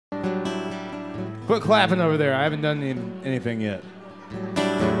Quit clapping over there. I haven't done anything yet.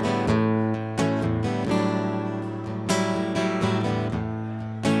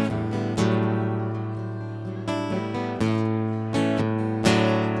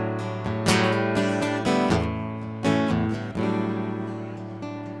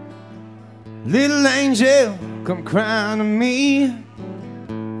 Little angel, come crying to me.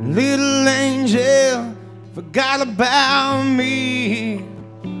 Little angel, forgot about me.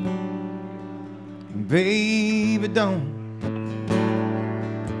 Baby, don't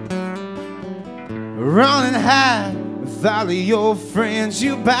run and hide with all of your friends.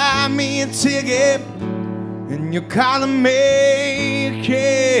 You buy me a ticket and you're calling me a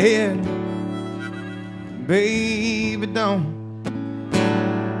kid. Baby, don't.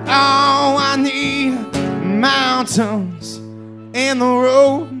 Oh, I need mountains and the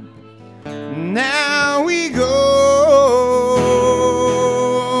road. Now we go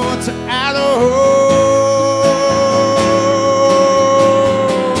to Idaho.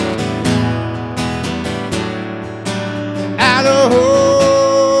 Idaho.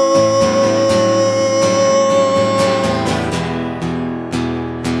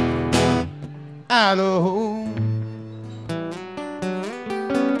 Idaho.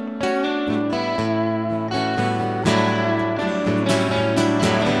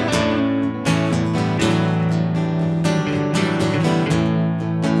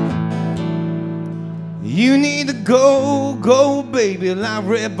 You need to go, go, baby, like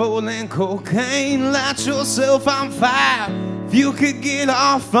Red Bull and cocaine. Light yourself on fire if you could get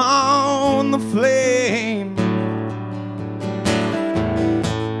off on the flame.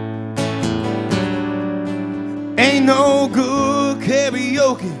 Ain't no good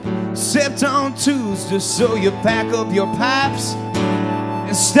karaoke except on Tuesday, so you pack up your pipes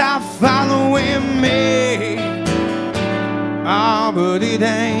and stop following me. Oh, but it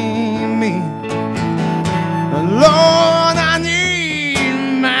ain't me. Lord, I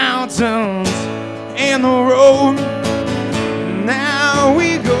need mountains and the road. Now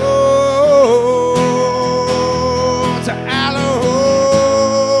we go to Idaho.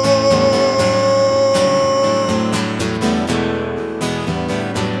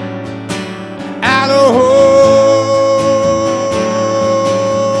 Idaho.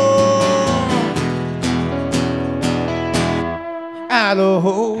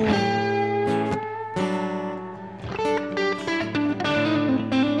 Idaho.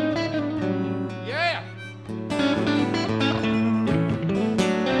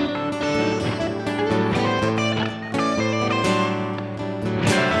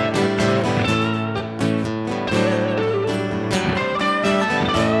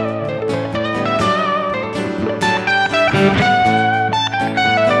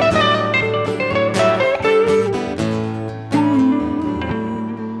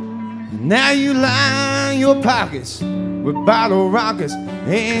 Now you line your pockets with bottle rockets,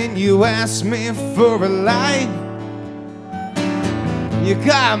 and you ask me for a light. You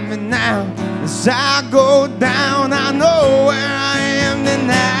got me now as I go down. I know where I am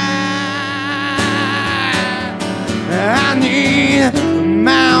tonight. I need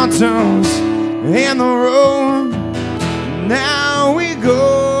mountains and the road. Now we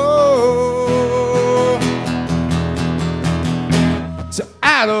go to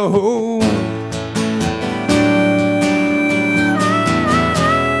Idaho.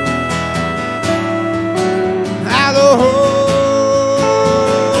 Idaho.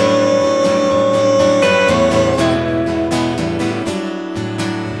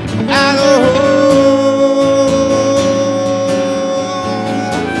 Idaho.